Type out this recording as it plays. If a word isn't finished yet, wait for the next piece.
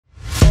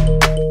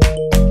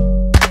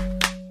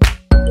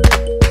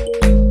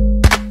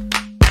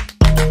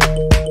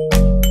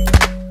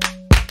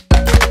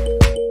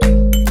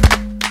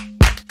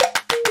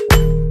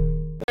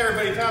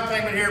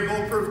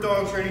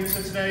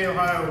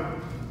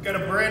Got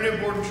a brand new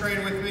board and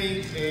train with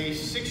me, a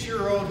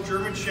 6-year-old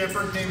German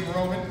Shepherd named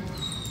Roman.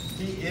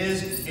 He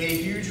is a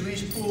huge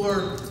leash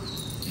puller.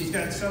 He's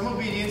got some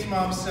obedience,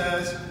 Mom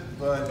says,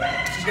 but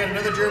she's got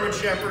another German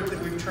Shepherd that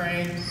we've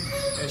trained,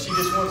 and she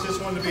just wants this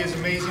one to be as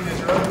amazing as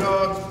her other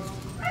dog.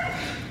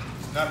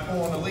 Not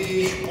pulling the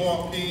leash,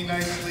 walking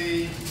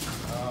nicely.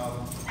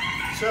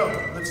 So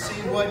let's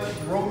see what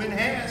Roman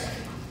has.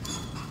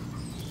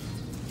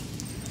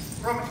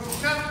 Roman,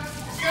 come,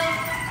 come.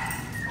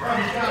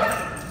 Roman,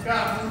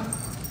 come.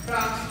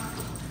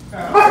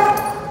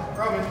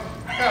 Roman,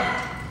 come.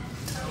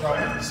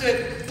 Roman,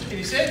 sit. Can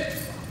you sit?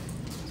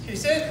 Can you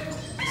sit?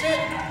 Sit.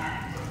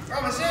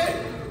 Roman, sit.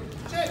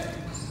 Sit.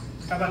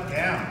 How about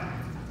down?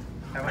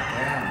 How about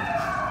down?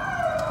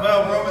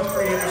 Well, Roman's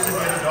pretty interested in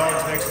the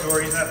dogs next door.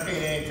 He's not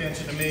paying any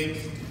attention to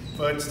me.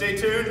 But stay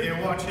tuned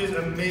and watch his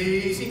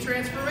amazing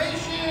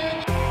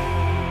transformation.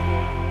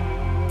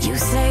 You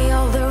say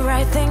all the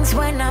right things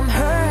when I'm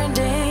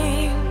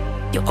hurting.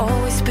 You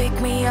always pick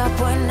me up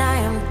when I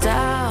am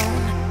down.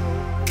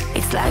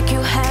 It's like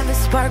you have a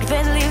spark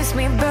that leaves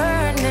me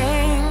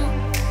burning.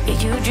 Yeah,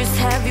 you just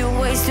have your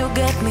ways to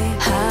get me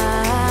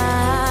high.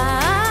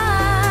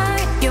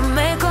 You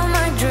make all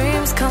my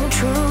dreams come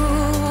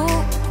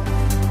true.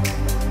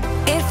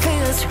 It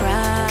feels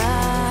right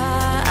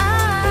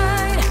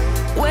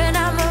when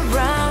I'm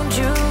around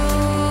you.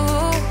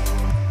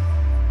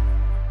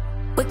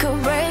 We could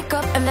break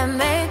up and then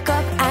make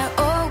up. I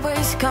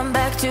always come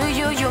back to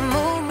you. You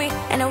move me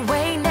in a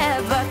way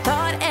never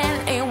thought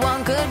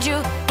anyone could.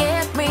 You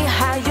get me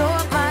high.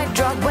 You're my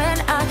drug when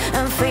I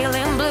am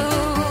feeling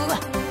blue.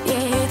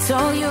 Yeah, it's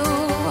all you,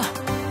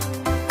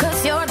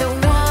 'cause you're the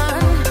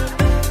one.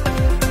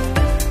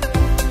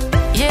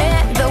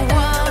 Yeah, the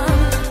one.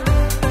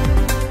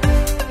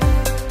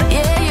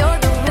 Yeah, you're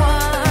the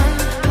one.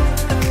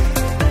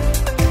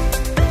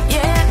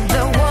 Yeah,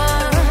 the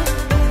one.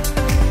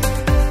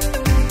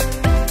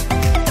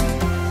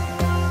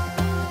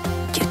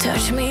 You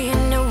touch me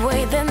in a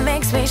way that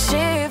makes me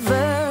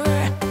shiver.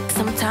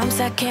 Sometimes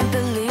I can't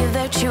believe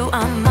that you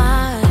are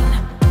mine.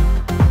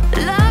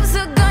 Love's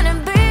gonna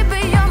be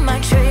beyond my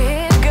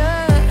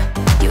trigger.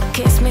 You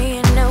kiss me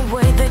in a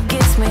way that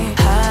gets me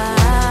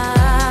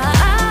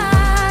high.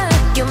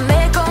 You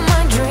make all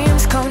my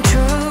dreams come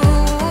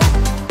true.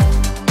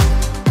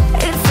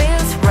 It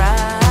feels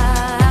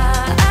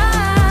right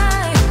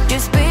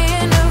just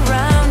being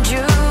around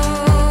you.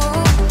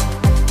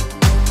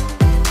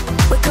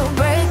 We could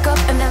break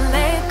up and then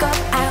make up.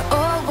 I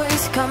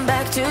always come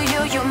back to you.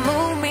 You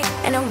move me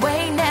in a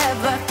way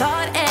never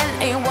thought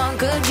anyone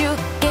could.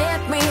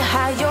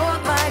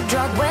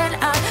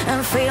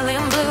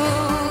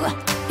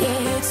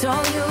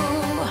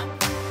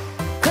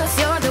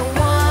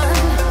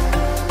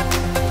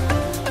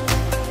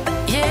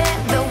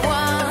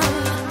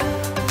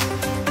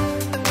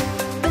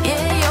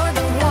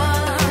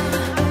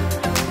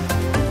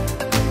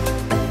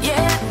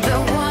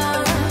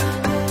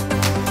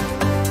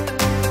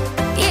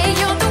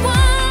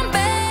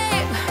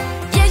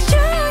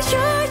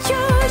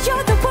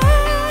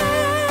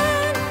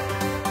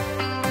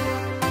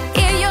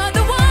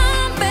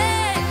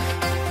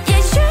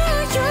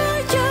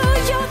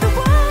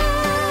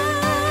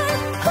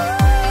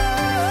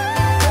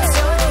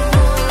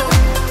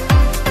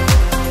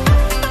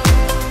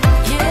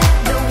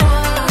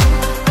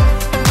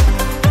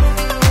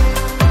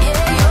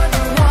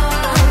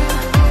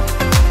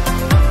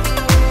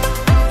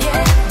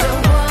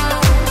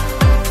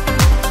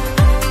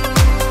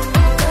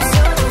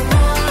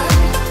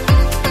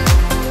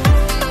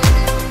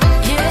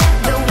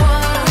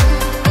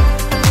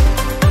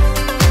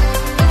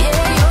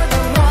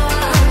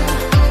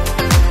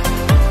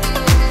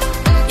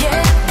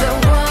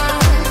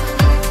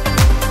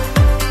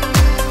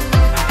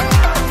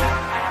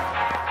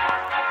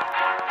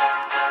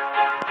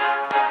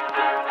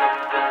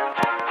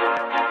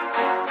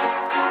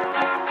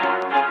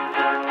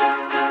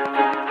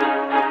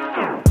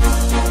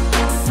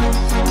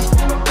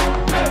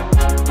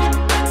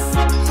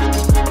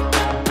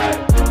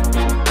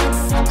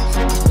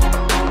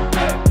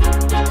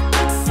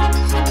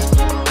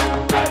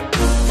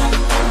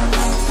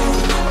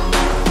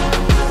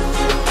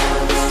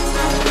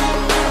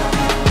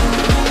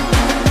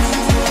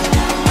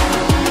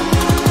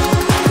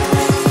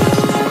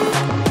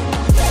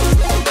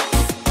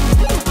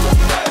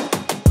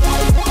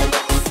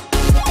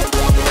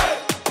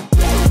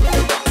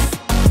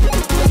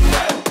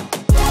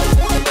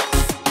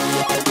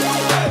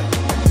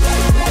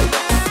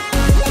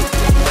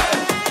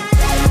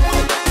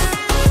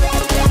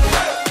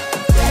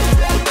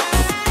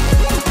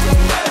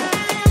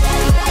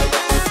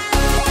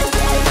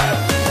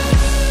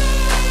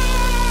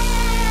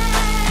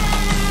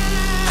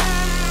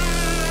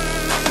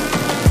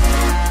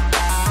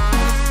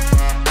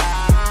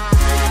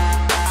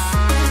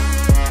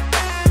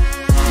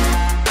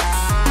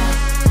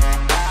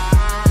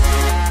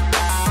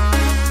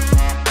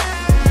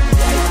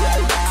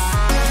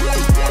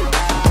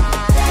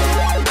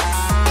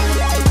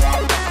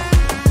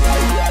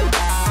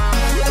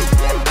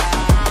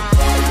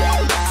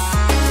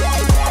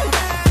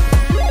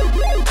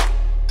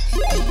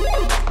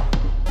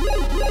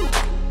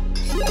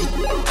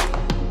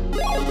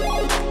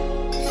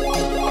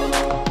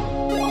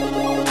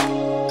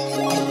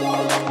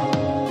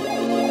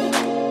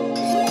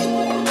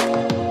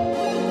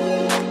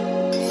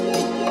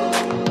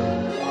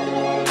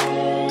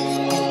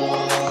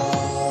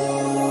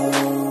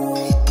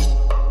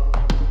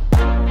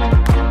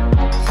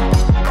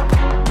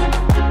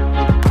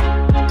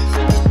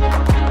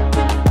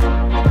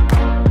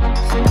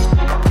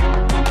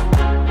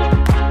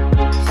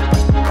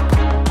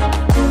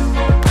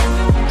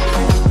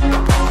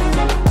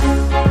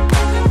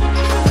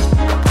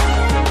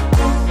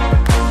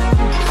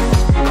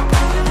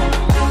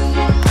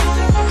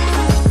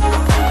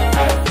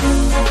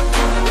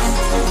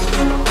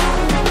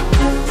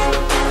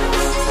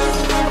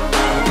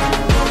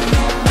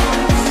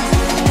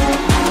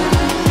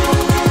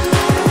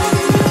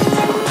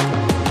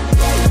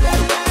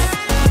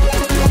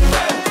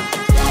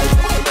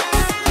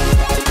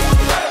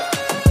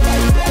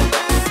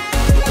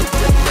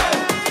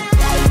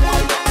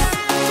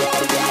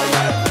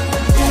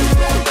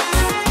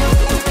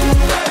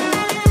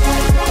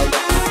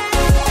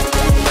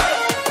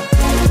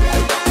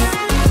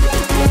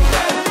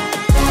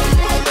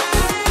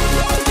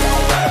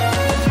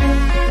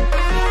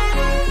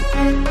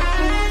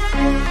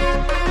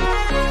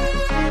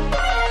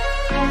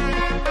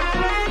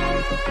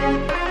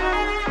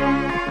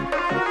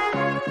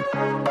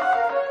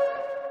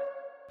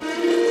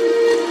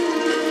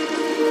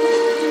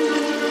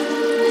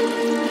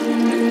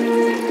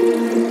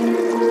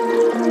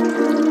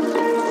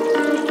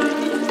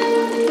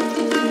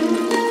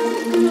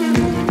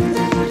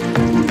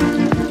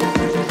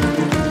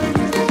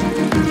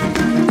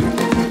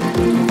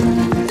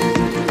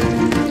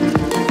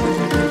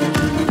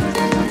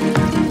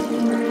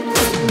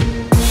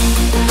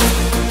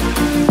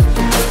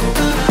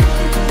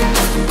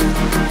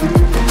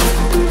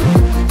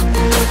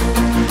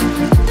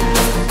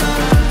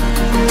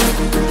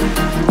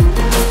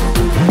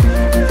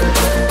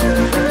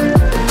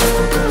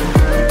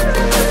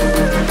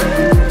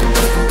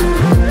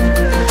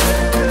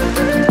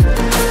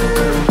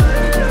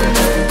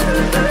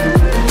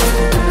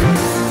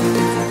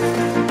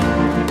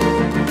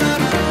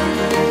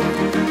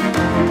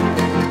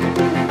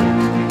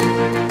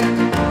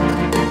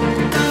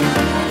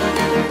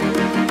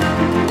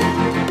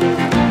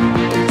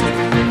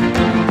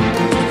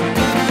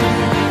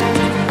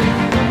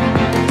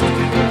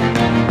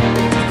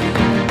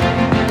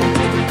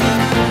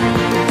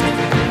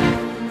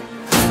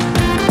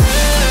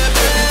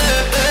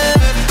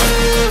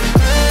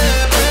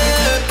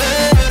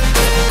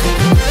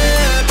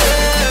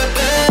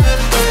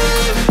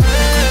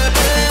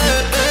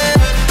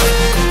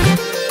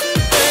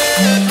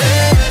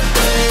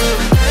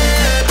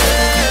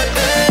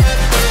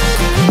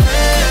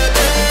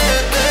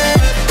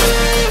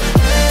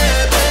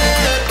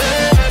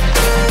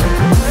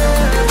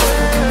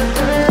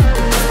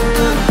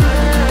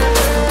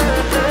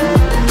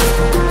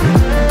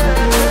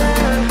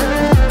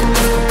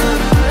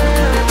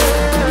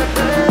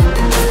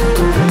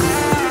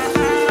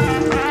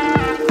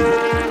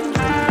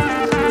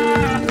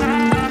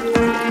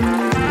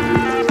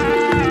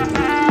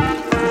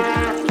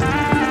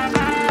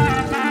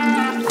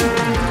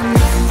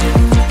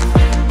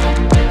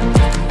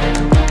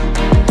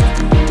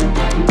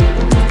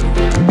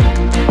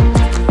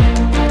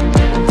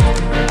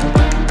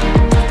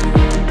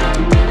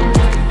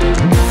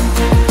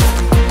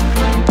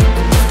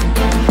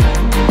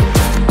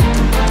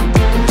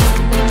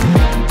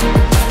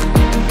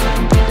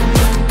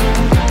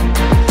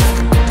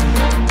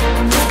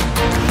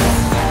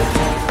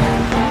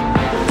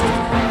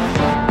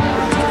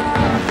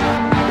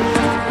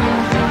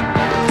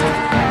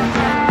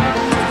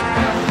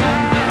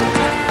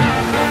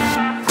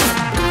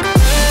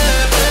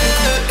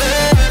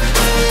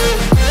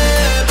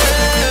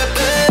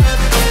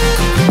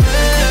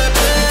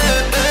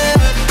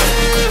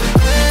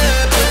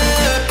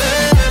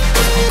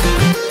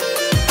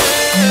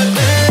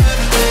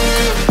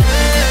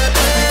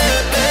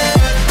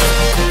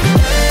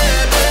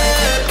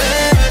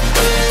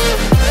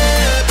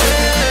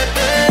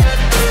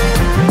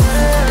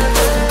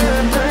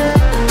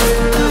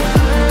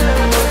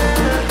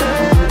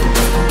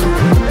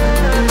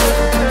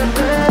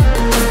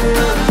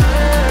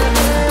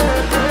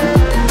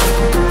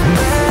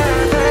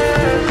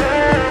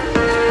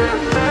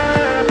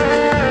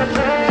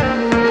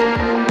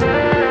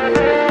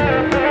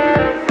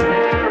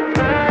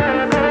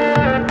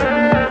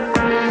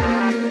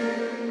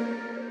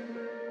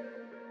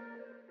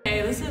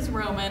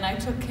 Roman. I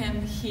took him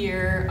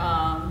here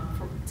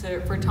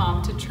for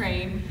Tom to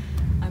train.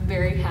 I'm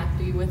very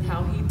happy with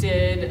how he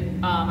did.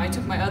 I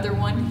took my other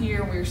one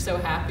here, and we were so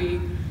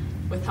happy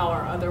with how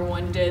our other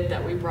one did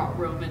that we brought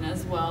Roman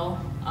as well.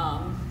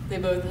 They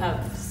both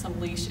have some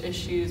leash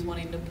issues,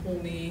 wanting to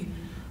pull me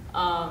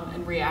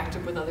and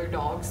reactive with other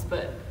dogs,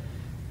 but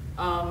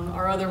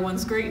our other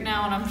one's great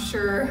now, and I'm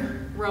sure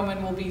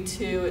Roman will be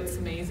too. It's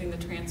amazing the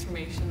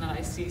transformation that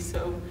I see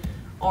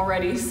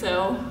already,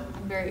 so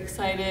I'm very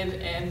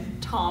excited,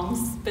 and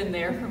Tom's been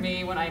there for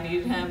me when I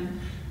needed him.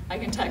 I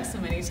can text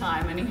him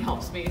anytime and he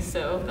helps me,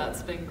 so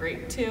that's been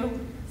great too.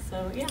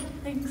 So yeah,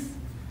 thanks.